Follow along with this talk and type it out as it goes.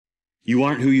You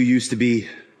aren't who you used to be.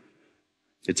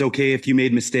 It's okay if you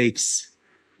made mistakes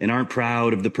and aren't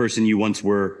proud of the person you once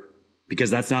were,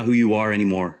 because that's not who you are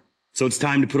anymore. So it's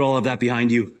time to put all of that behind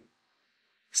you.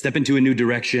 Step into a new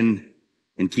direction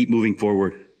and keep moving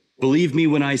forward. Believe me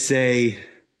when I say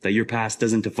that your past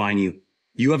doesn't define you.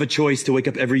 You have a choice to wake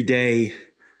up every day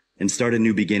and start a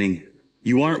new beginning.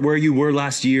 You aren't where you were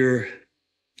last year,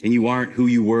 and you aren't who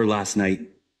you were last night.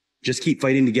 Just keep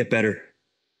fighting to get better,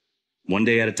 one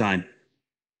day at a time.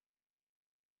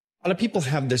 A lot of people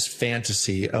have this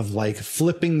fantasy of like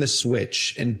flipping the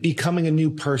switch and becoming a new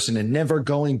person and never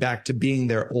going back to being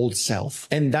their old self.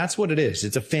 And that's what it is.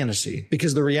 It's a fantasy,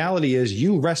 because the reality is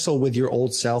you wrestle with your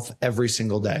old self every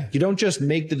single day. You don't just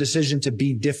make the decision to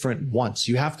be different once.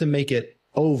 You have to make it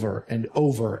over and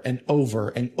over and over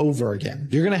and over again.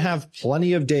 You're going to have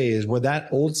plenty of days where that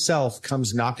old self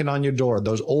comes knocking on your door.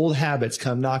 Those old habits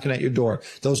come knocking at your door.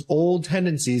 Those old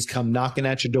tendencies come knocking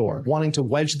at your door, wanting to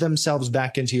wedge themselves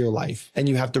back into your life. And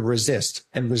you have to resist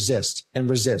and resist and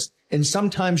resist. And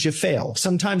sometimes you fail.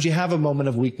 Sometimes you have a moment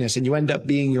of weakness and you end up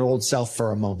being your old self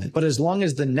for a moment. But as long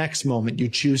as the next moment you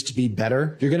choose to be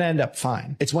better, you're going to end up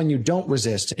fine. It's when you don't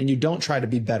resist and you don't try to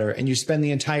be better and you spend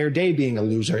the entire day being a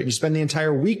loser and you spend the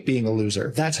entire week being a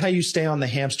loser. That's how you stay on the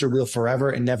hamster wheel forever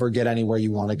and never get anywhere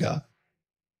you want to go.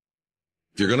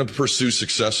 If you're going to pursue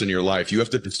success in your life, you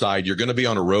have to decide you're going to be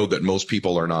on a road that most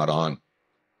people are not on.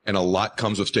 And a lot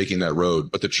comes with taking that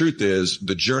road. But the truth is,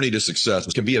 the journey to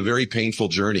success can be a very painful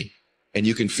journey. And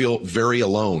you can feel very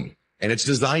alone. And it's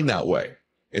designed that way.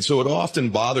 And so it often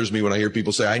bothers me when I hear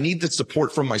people say, I need the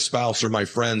support from my spouse or my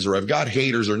friends, or I've got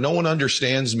haters, or no one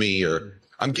understands me, or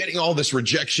I'm getting all this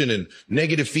rejection and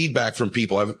negative feedback from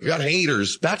people. I've got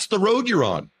haters. That's the road you're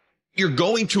on. You're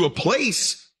going to a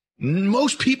place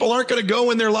most people aren't going to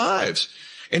go in their lives.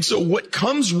 And so what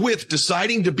comes with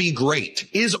deciding to be great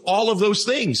is all of those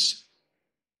things.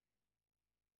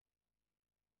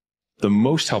 The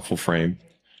most helpful frame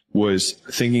was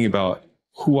thinking about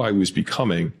who I was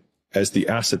becoming as the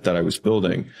asset that I was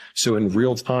building. So in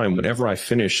real time, whenever I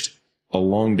finished a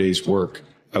long day's work,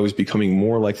 I was becoming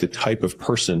more like the type of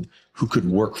person who could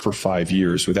work for 5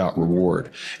 years without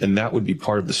reward. And that would be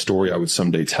part of the story I would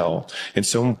someday tell. And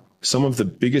so some of the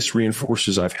biggest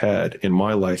reinforcers I've had in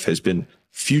my life has been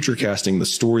future casting the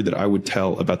story that I would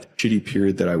tell about the shitty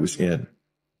period that I was in.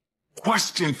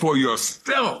 Question for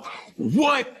yourself.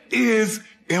 What is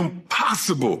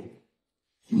impossible?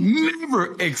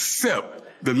 Never accept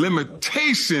the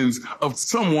limitations of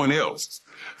someone else.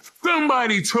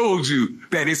 Somebody told you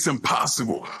that it's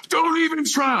impossible. Don't even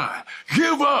try.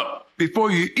 Give up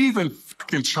before you even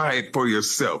can try it for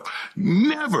yourself.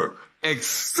 Never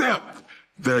accept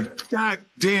the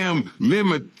goddamn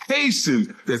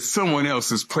limitation that someone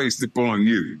else has placed upon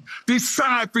you.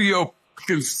 Decide for your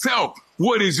fucking self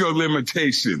what is your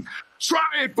limitation.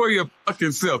 Try it for your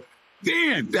fucking self.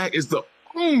 Then that is the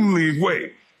only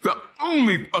way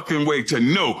fucking way to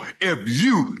know if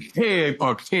you can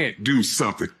or can't do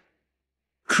something.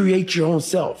 Create your own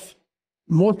self.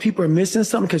 More people are missing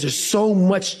something because there's so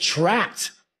much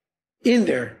trapped in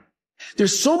there.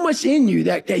 There's so much in you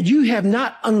that you have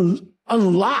not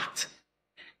unlocked.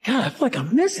 God, I feel like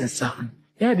I'm missing something.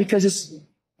 Yeah, because it's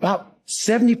about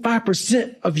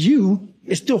 75% of you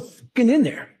is still fucking in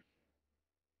there.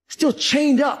 Still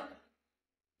chained up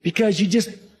because you just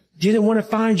didn't want to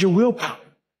find your willpower.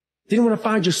 Didn't want to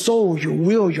find your soul, your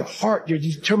will, your heart, your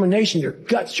determination, your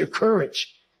guts, your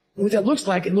courage. And what that looks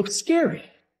like, it looks scary.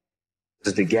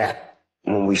 This is the gap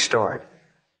when we start.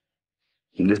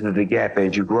 This is the gap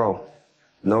as you grow.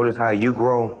 Notice how you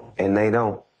grow and they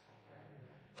don't.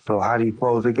 So how do you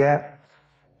close the gap?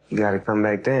 You got to come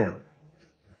back down.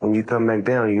 When you come back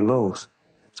down, you lose.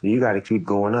 So you got to keep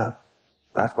going up.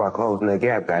 That's why closing the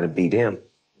gap got to be them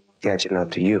catching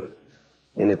up to you.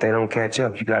 And if they don't catch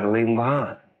up, you got to leave them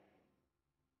behind.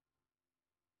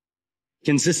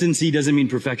 Consistency doesn't mean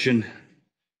perfection.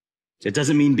 It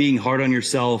doesn't mean being hard on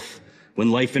yourself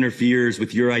when life interferes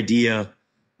with your idea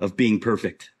of being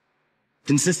perfect.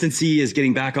 Consistency is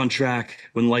getting back on track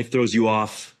when life throws you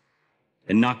off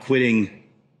and not quitting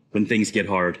when things get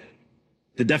hard.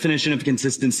 The definition of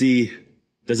consistency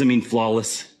doesn't mean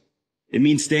flawless. It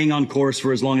means staying on course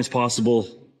for as long as possible,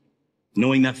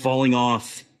 knowing that falling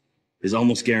off is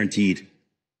almost guaranteed.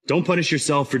 Don't punish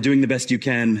yourself for doing the best you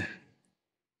can.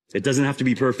 It doesn't have to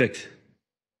be perfect.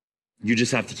 You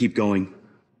just have to keep going.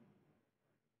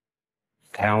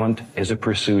 Talent is a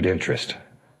pursued interest.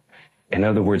 In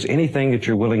other words, anything that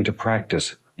you're willing to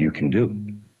practice, you can do.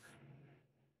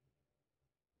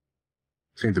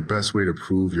 I think the best way to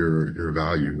prove your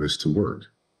value is to work,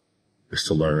 is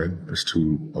to learn, is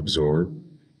to absorb,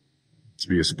 to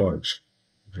be a sponge.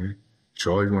 Okay?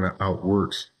 You always want to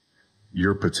outwork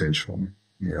your potential.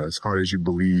 You know, as hard as you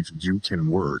believe you can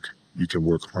work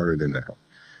harder than that.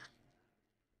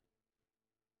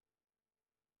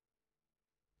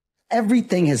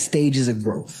 Everything has stages of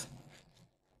growth.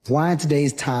 Why in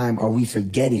today's time are we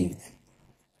forgetting?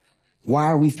 Why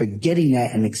are we forgetting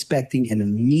that and expecting an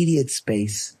immediate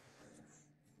space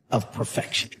of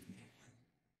perfection?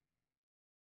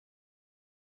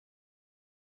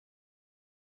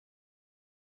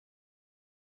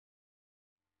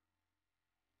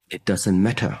 It doesn't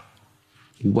matter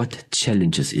what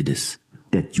challenges it is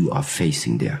that you are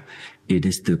facing there. It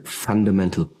is the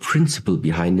fundamental principle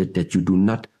behind it that you do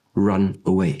not run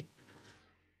away.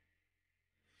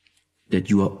 That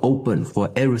you are open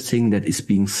for everything that is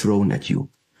being thrown at you.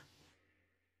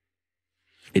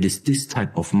 It is this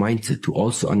type of mindset to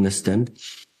also understand,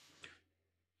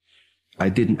 I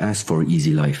didn't ask for an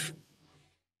easy life.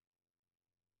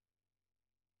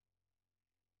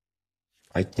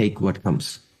 I take what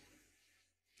comes.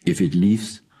 If it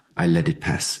leaves, I let it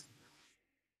pass.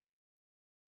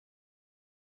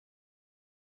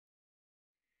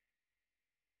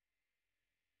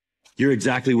 You're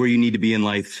exactly where you need to be in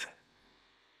life.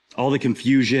 All the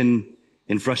confusion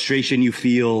and frustration you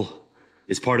feel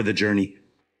is part of the journey.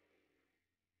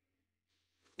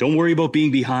 Don't worry about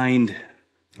being behind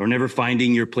or never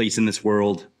finding your place in this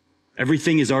world.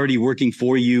 Everything is already working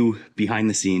for you behind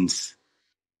the scenes.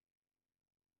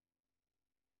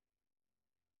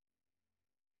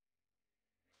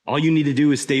 All you need to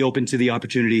do is stay open to the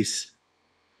opportunities,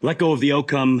 let go of the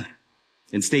outcome,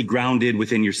 and stay grounded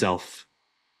within yourself.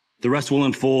 The rest will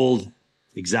unfold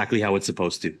exactly how it's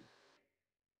supposed to.